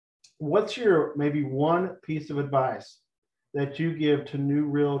what's your maybe one piece of advice that you give to new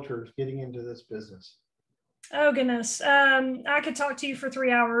realtors getting into this business? Oh, goodness. I could talk to you for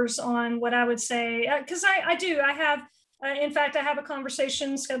 3 hours on what I would say, because I do. I have, in fact, I have a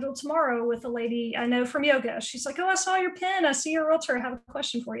conversation scheduled tomorrow with a lady I know from yoga. She's like, oh, I saw your pin. I see you're a realtor. I have a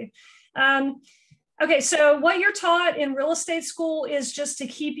question for you. Okay, so what you're taught in real estate school is just to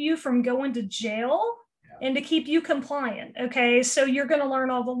keep you from going to jail and to keep you compliant. Okay, so you're going to learn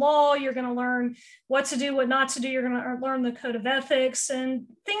all the law. You're going to learn what to do, what not to do. You're going to learn the code of ethics and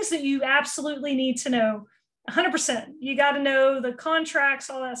things that you absolutely need to know. 100%. You got to know the contracts,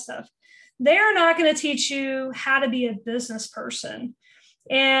 all that stuff. They're not going to teach you how to be a business person.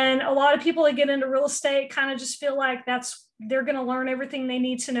 And a lot of people that get into real estate kind of just feel like they're going to learn everything they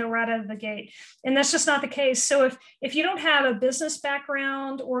need to know right out of the gate. And that's just not the case. So if you don't have a business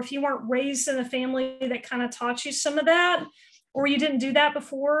background, or if you weren't raised in a family that kind of taught you some of that, or you didn't do that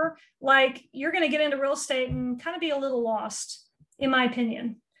before, like, you're going to get into real estate and kind of be a little lost, in my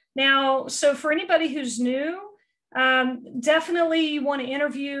opinion. Now, so for anybody who's new, definitely you want to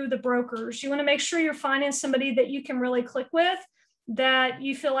interview the brokers. You want to make sure you're finding somebody that you can really click with, that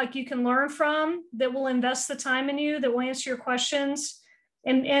you feel like you can learn from, that will invest the time in you, that will answer your questions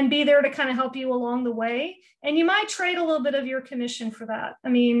and be there to kind of help you along the way. And you might trade a little bit of your commission for that. I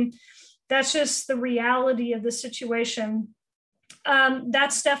mean, that's just the reality of the situation.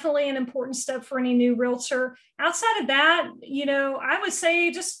 That's definitely an important step for any new realtor. Outside of that, I would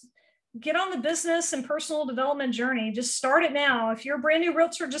say just get on the business and personal development journey. Just start it now. If you're a brand new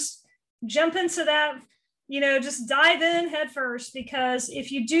realtor, just jump into that, just dive in head first, because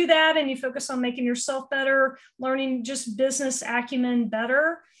if you do that and you focus on making yourself better, learning just business acumen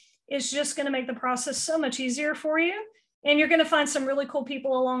better, it's just going to make the process so much easier for you. And you're going to find some really cool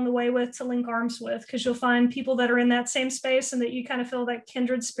people along the way to link arms with, because you'll find people that are in that same space and that you kind of feel that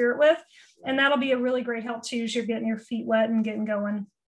kindred spirit with. And that'll be a really great help too, as you're getting your feet wet and getting going.